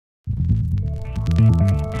Hey,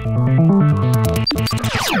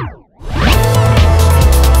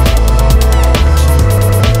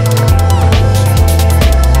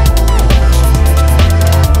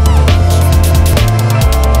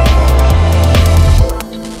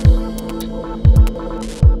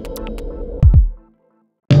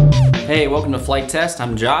 welcome to Flite Test.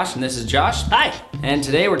 I'm Josh, and this is Josh. Hi. And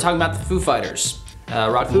today we're talking about the Foo Fighters.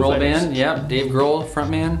 Rock and roll band, yeah. Dave Grohl,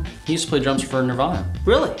 frontman. He used to play drums for Nirvana.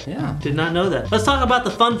 Really? Yeah. Did not know that. Let's talk about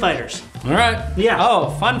the Fun Fighters. All right. Yeah.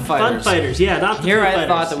 Oh, Fun Fighters. Fun Fighters, yeah, not the Here Foo I Fighters.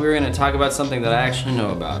 thought that we were going to talk about something that I actually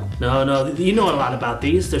know about. No, you know a lot about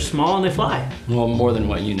these. They're small and they fly. Well, more than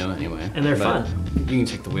what you know anyway. And they're fun. You can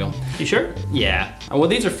take the wheel. You sure? Yeah. Oh, well,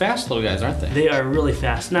 these are fast little guys, aren't they? They are really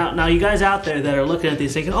fast. Now you guys out there that are looking at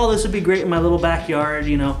these thinking, oh, this would be great in my little backyard,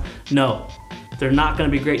 you know. No, they're not going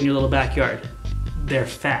to be great in your little backyard. They're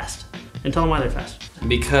fast. And tell them why they're fast.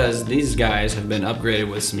 Because these guys have been upgraded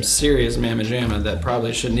with some serious mamma jamma that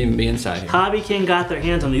probably shouldn't even be inside here. HobbyKing got their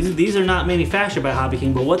hands on these. These are not manufactured by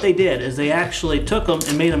HobbyKing, but what they did is they actually took them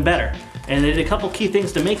and made them better. And they did a couple key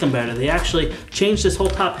things to make them better. They actually changed this whole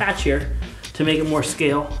top hatch here to make it more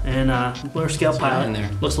scale and more scale pilot. In there.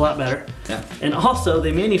 Looks a lot better. Yeah. And also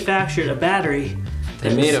they manufactured a battery.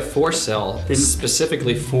 They made a 4-cell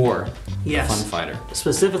specifically for Yes. Fun Fighter.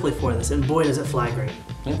 Specifically for this, and boy does it fly great.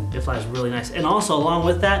 Yeah. It flies really nice. And also along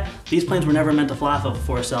with that, these planes were never meant to fly off of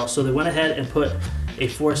a 4-cell, so they went ahead and put a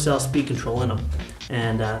 4-cell speed control in them.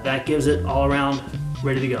 And that gives it all around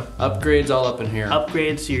ready to go. Upgrades all up in here.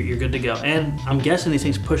 Upgrades, you're good to go. And I'm guessing these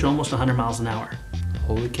things push almost 100 miles an hour.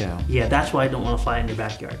 Holy cow. Yeah, that's why I don't want to fly in your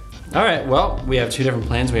backyard. All right, well, we have two different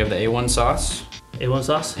planes. We have the A1 sauce. A1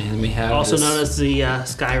 sauce. And we have also this, known as the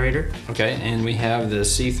Sky Raider. Okay, and we have the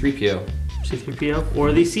C-3PO. C-3PO,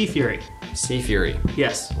 or the Sea Fury. Sea Fury.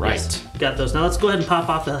 Yes. Right. Yes. Got those. Now let's go ahead and pop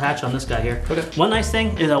off the hatch on this guy here. Okay. One nice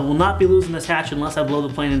thing is I will not be losing this hatch unless I blow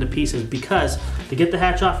the plane into pieces, because to get the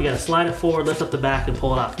hatch off, you gotta slide it forward, lift up the back, and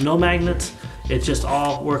pull it off. No magnets. It just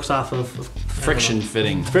all works off of friction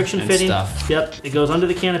fitting. Friction fitting. Stuff. Yep. It goes under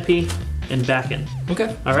the canopy and back in.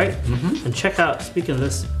 Okay. All right. And check out, speaking of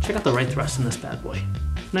this, check out the right thrust in this bad boy.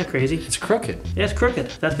 Isn't that crazy? It's crooked. Yeah, it's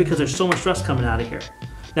crooked. That's because there's so much thrust coming out of here.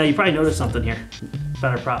 Now you probably noticed something here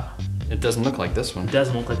about our prop. It doesn't look like this one. It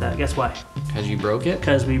doesn't look like that. Guess why? Because you broke it?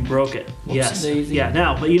 Because we broke it. Yes. Daisy. Yeah.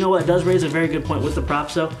 Now, but you know what? It does raise a very good point with the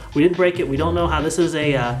props, though. We didn't break it. We don't know how this is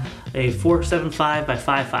a 475 by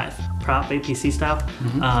 55 prop, APC style.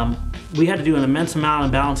 We had to do an immense amount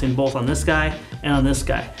of balancing both on this guy and on this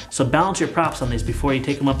guy. So balance your props on these before you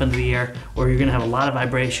take them up into the air, or you're gonna have a lot of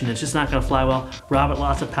vibration. It's just not gonna fly well. Rob it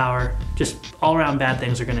lots of power. Just all around bad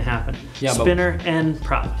things are gonna happen. Yeah, Spinner and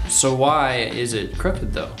prop. So why is it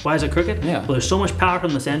crooked though? Why is it crooked? Yeah. Well, there's so much power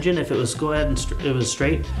from this engine. If it was it was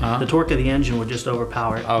straight, the torque of the engine would just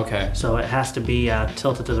overpower it. Okay. So it has to be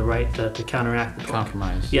tilted to the right to counteract the torque.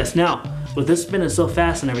 Compromise. Yes. Now, with this spinning so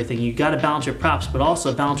fast and everything, you got to balance your props, but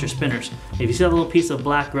also balance your spinners. If you see that little piece of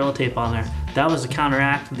black Gorilla Tape on there, that was to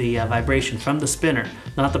counteract the vibration from the spinner,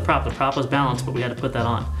 not the prop. The prop was balanced, but we had to put that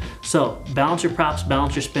on. So balance your props,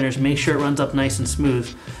 balance your spinners, make sure it runs up nice and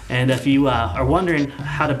smooth. And if you are wondering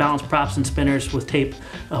how to balance props and spinners with tape,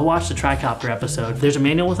 watch the Tricopter episode. There's a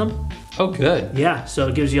manual with them. Oh, good. Yeah, so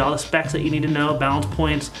it gives you all the specs that you need to know, balance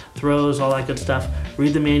points, throws, all that good stuff.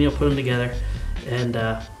 Read the manual, put them together. And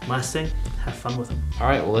last thing, have fun with them. All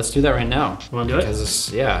right, well, let's do that right now. You want to do it?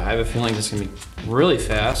 Because yeah, I have a feeling this is going to be really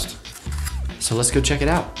fast. So let's go check it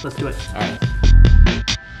out. Let's do it. All right.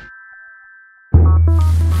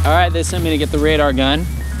 All right, they sent me to get the radar gun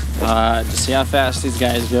to see how fast these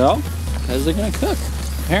guys go, because they're going to cook,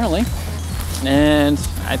 apparently. And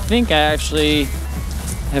I think I actually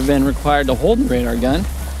have been required to hold the radar gun,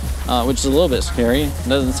 which is a little bit scary. It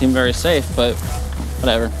doesn't seem very safe, but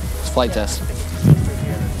whatever. It's a flight test.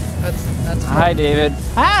 That's Hi, David.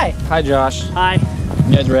 Hi. Hi, Josh. Hi.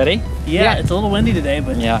 You guys ready? Yeah, it's a little windy today,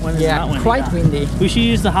 but when it's not windy, quite windy. We should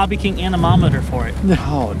use the HobbyKing anemometer for it.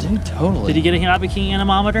 No, dude, totally. Did you get a HobbyKing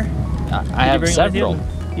anemometer? I have several.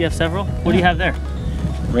 You have several? What do you have there?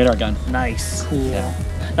 Radar gun. Nice. Cool. Yeah.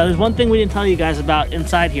 Now there's one thing we didn't tell you guys about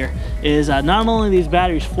inside here is not only these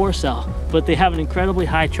batteries 4-cell, but they have an incredibly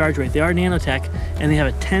high charge rate. They are nanotech, and they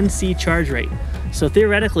have a 10C charge rate. So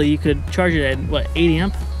theoretically, you could charge it at what, 8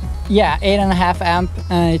 amp? Yeah, 8.5 amp.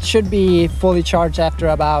 It should be fully charged after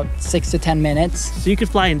about 6 to 10 minutes. So you could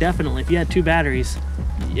fly indefinitely. If you had 2 batteries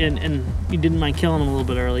and you didn't mind killing them a little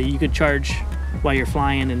bit early, you could charge while you're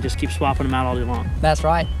flying and just keep swapping them out all day long. That's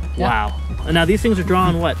right. Yeah. Wow. And now these things are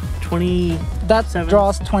drawing what, 20? That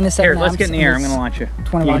draws 27 Here, amps. let's get in the air. I'm going to launch you.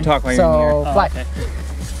 21. You can talk while you're in the air. So, flight. Okay.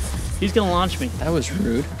 He's going to launch me. That was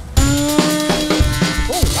rude.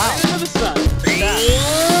 Oh, wow. Into the sun.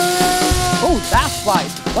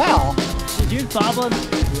 Flite. Wow. Did you bobble it?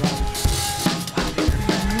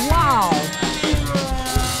 Wow.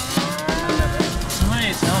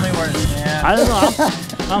 Somebody tell me where to stand. I don't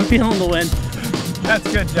know. I'm feeling the wind. That's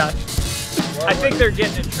good, Josh. I think they're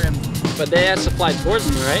getting it trimmed. But they have to fly towards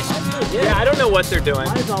me, right? Yeah, I don't know what they're doing.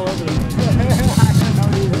 Mine's all over the place.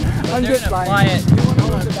 I'm They're just gonna flying. fly it.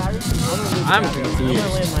 I'm I'm confused.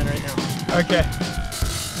 gonna land mine right now. Okay.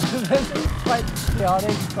 Quite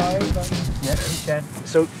chaotic, sorry, but Yeah, you can.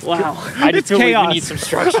 So wow. I just feel we chaos. need some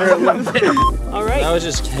structure a little bit. All right. That was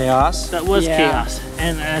just chaos. That was Yeah. chaos.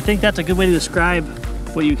 And I think that's a good way to describe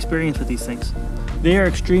what you experience with these things. They are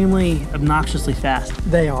extremely obnoxiously fast.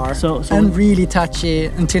 they are. So and really touchy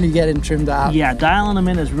until you get it trimmed out. yeah, dialing them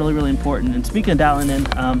in is really, really important. And speaking of dialing in,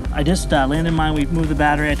 I just landed mine. We moved the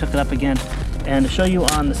battery. I took it up again. And to show you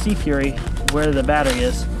on the Sea Fury where the battery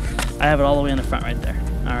is, I have it all the way in the front right there.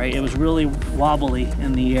 All right, it was really wobbly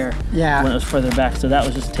in the air Yeah. when it was further back, so that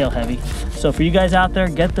was just tail heavy. So for you guys out there,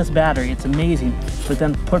 get this battery. It's amazing, but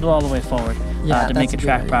then put it all the way forward Yeah, to that's make a it good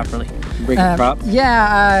track idea. properly. Break the prop.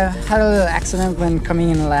 Yeah, I had a little accident when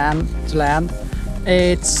coming in to land.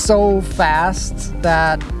 It's so fast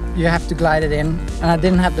that you have to glide it in, and I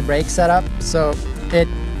didn't have the brake set up, so it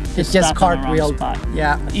just stopped on the wrong cartwheeled. spot.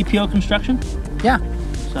 Yeah, EPO construction. yeah.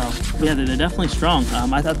 So yeah, they're definitely strong.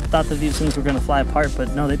 I thought that these things were going to fly apart,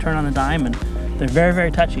 but no, they turn on a dime and they're very, very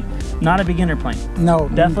touchy. Not a beginner plane. No,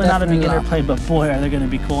 Definitely not a beginner not. plane, but boy, are they going to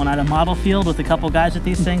be cool. And at a model field with a couple guys with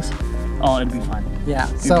these things, oh, it'd be fun. Yeah,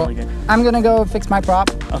 so really good. I'm gonna go fix my prop.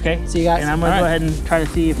 Okay. See you guys. And I'm going to All go right. ahead and try to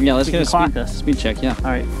see if Yeah, let's we get can a clock us. speed check, yeah.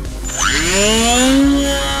 All right.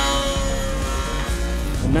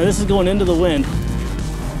 Now this is going into the wind.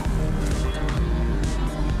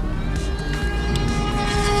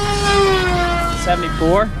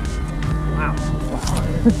 $74. Wow.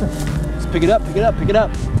 Let's pick it up, pick it up, pick it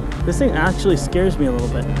up. This thing actually scares me a little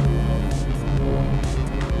bit.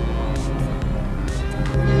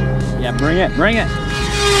 Yeah, bring it, bring it.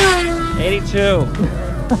 82.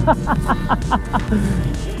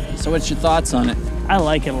 So what's your thoughts on it? I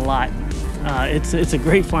like it a lot. It's a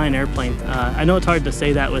great flying airplane. I know it's hard to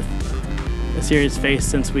say that with a serious face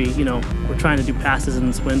since we're trying to do passes in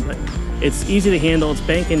this wind, but it's easy to handle. It's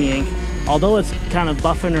bank and yank. Although it's kind of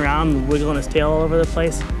buffing around and wiggling its tail all over the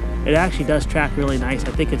place, it actually does track really nice.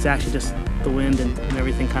 I think it's actually just the wind and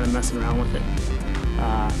everything kind of messing around with it.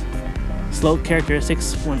 Slope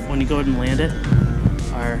characteristics when you go ahead and land it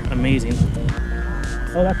are amazing.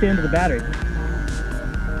 Oh, that's the end of the battery.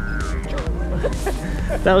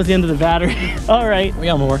 That was the end of the battery. All right. We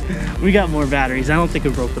got more. We got more batteries. I don't think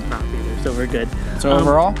we broke the prop either, so we're good. So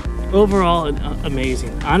overall? Overall,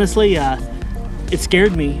 amazing. Honestly, it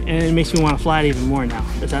scared me, and it makes me want to fly it even more now,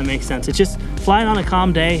 if that makes sense. It's just flying on a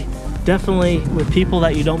calm day, definitely with people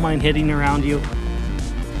that you don't mind hitting around you.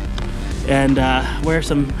 And wear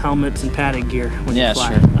some helmets and padded gear when you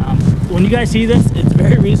fly. Sure. When you guys see this, it's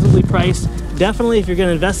very reasonably priced. Definitely, if you're going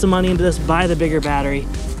to invest some money into this, buy the bigger battery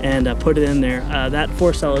and put it in there. That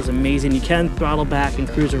 4-cell is amazing. You can throttle back and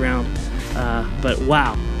cruise around, but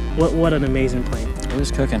wow, what an amazing plane. It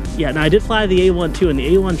was cooking. Yeah, now I did fly the A1 too, and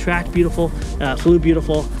the A1 tracked beautiful, flew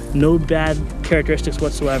beautiful, no bad characteristics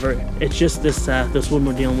whatsoever. It's just this wind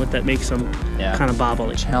we're dealing with that makes them kind of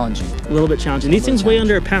bobbly. Challenging. A little bit challenging. These things weigh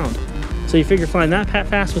under a pound. So you figure flying that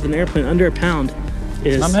fast with an airplane under a pound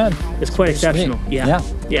is quite exceptional. Sweet.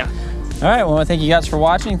 Yeah. All right, well, thank you guys for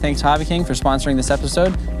watching. Thanks HobbyKing for sponsoring this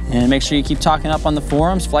episode. And make sure you keep talking up on the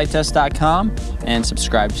forums, flitetest.com, and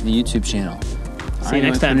subscribe to the YouTube channel. See you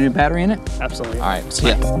next time. Put a new battery in it? Absolutely. All right, see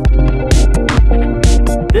ya.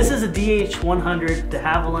 This is a DH100 de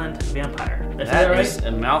Havilland Vampire. Did I say that right? Is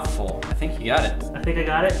a mouthful. I think you got it. I think I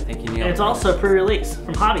got it. I think you And nailed it. it's also a pre-release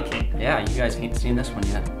from HobbyKing. Yeah, you guys ain't seen this one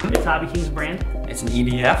yet. It's HobbyKing's brand. It's an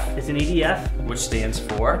EDF, It's an EDF. which stands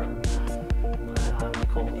for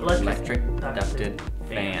Cool. Electric Ducted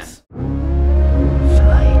Fan.